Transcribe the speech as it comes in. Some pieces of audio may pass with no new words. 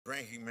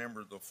ranking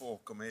member of the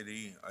full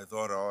committee, I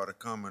thought I ought to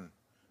come and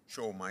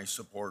show my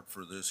support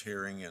for this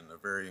hearing and the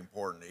very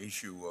important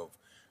issue of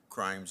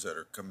crimes that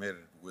are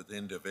committed with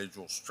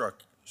individuals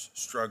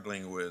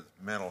struggling with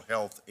mental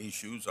health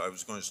issues. I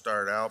was going to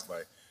start out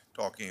by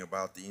talking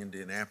about the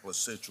Indianapolis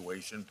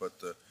situation, but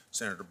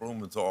Senator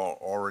Blumenthal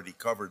already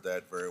covered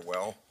that very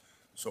well.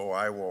 So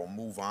I will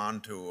move on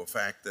to a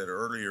fact that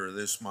earlier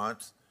this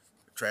month,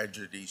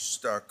 tragedy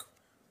struck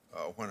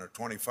when a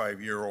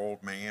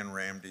 25-year-old man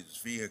rammed his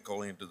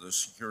vehicle into the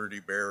security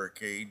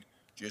barricade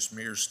just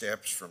mere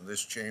steps from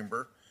this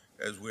chamber.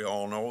 As we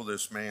all know,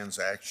 this man's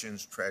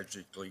actions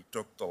tragically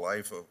took the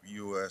life of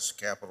U.S.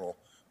 Capitol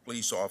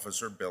Police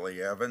Officer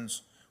Billy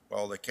Evans.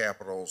 While the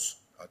Capitol's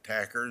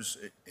attackers'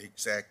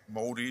 exact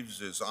motives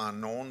is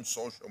unknown,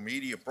 social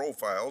media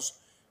profiles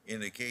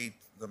indicate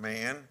the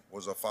man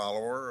was a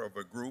follower of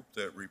a group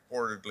that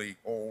reportedly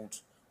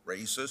holds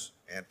racist,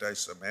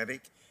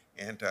 anti-Semitic,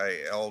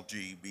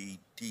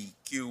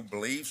 anti-LGBTQ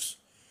beliefs.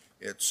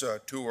 It's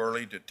too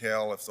early to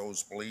tell if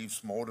those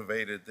beliefs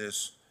motivated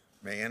this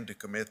man to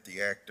commit the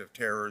act of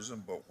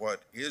terrorism, but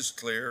what is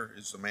clear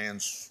is the man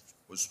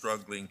was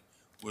struggling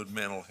with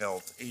mental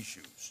health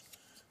issues.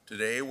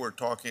 Today we're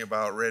talking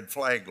about red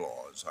flag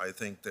laws. I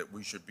think that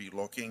we should be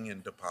looking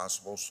into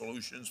possible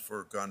solutions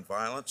for gun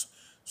violence,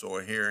 so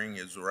a hearing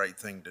is the right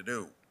thing to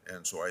do.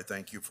 And so I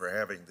thank you for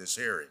having this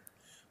hearing.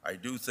 I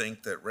do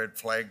think that red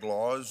flag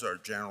laws are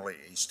generally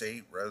a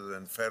state rather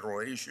than federal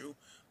issue.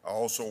 I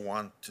also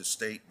want to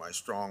state my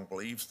strong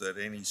belief that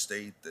any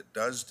state that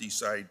does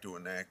decide to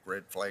enact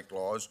red flag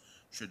laws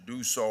should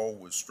do so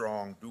with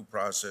strong due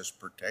process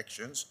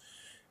protections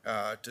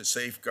to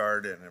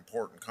safeguard an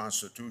important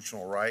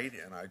constitutional right.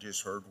 And I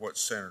just heard what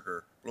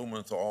Senator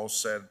Blumenthal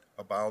said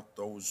about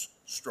those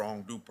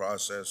strong due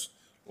process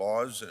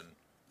laws, and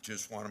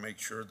just want to make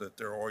sure that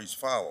they're always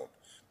followed.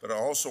 But I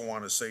also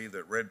want to say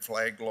that red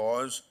flag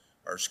laws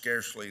are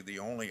scarcely the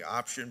only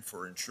option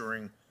for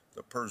ensuring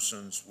the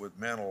persons with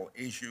mental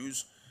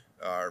issues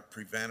are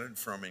prevented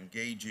from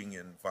engaging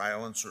in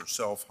violence or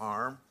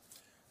self-harm.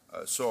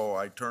 So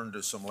I turn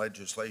to some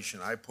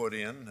legislation I put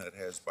in that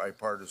has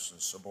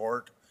bipartisan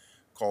support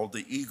called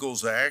the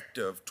Eagles Act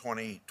of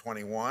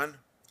 2021,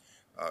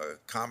 a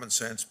common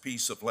sense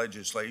piece of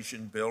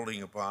legislation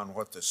building upon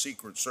what the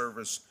Secret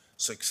Service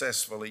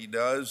successfully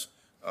does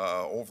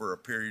over a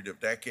period of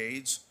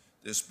decades.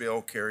 This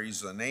bill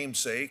carries the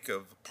namesake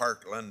of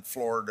Parkland,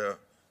 Florida,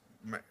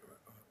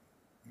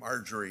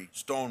 Marjorie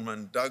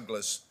Stoneman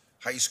Douglas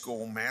High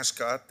School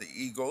mascot, the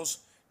Eagles,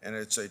 and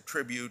it's a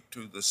tribute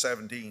to the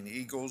 17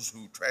 Eagles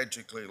who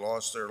tragically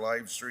lost their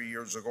lives 3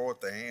 years ago at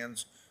the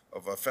hands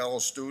of a fellow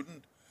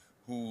student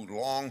who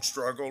long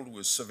struggled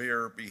with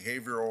severe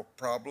behavioral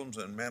problems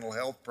and mental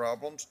health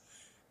problems.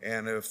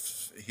 And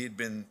if he'd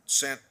been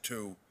sent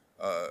to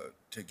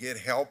get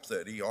help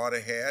that he ought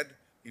to had,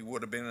 he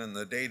would have been in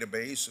the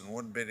database and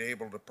wouldn't have been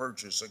able to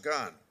purchase a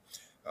gun.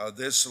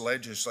 This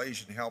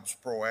legislation helps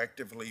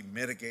proactively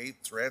mitigate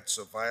threats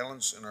of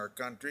violence in our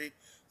country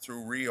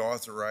through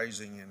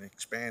reauthorizing and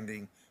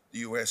expanding the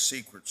U.S.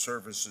 Secret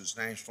Service's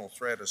National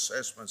Threat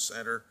Assessment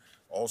Center,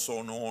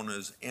 also known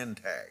as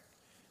NTAC.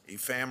 A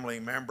family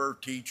member,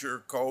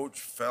 teacher,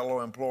 coach,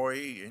 fellow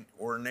employee,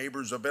 or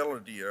neighbor's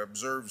ability to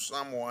observe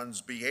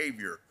someone's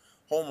behavior,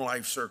 home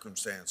life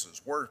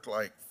circumstances,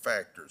 work-life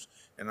factors,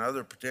 and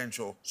other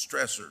potential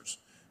stressors,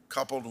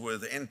 coupled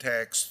with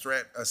NTAC's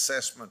threat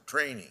assessment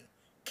training,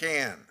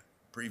 can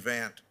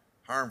prevent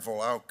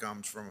harmful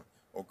outcomes from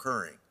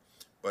occurring.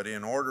 But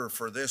in order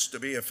for this to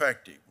be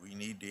effective, we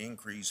need to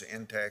increase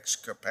NTAC's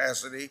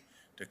capacity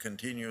to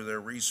continue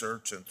their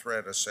research and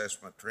threat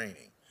assessment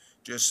training.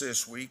 Just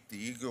this week, the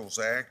Eagles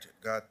Act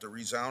got the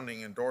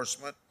resounding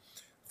endorsement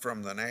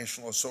from the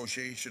National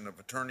Association of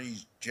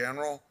Attorneys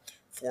General.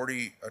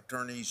 40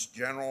 attorneys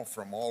general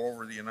from all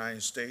over the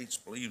United States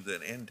believe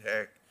that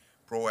NTAC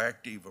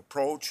proactive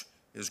approach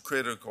is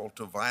critical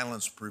to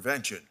violence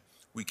prevention.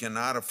 We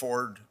cannot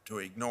afford to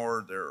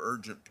ignore their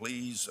urgent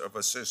pleas of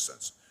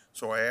assistance.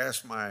 So I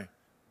ask my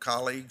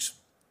colleagues,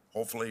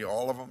 hopefully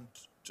all of them,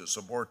 to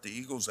support the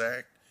Eagles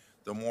Act.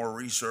 The more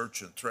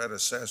research and threat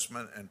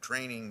assessment and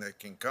training that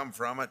can come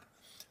from it,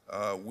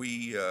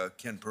 we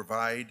can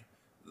provide,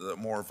 the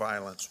more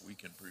violence we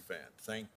can prevent. Thank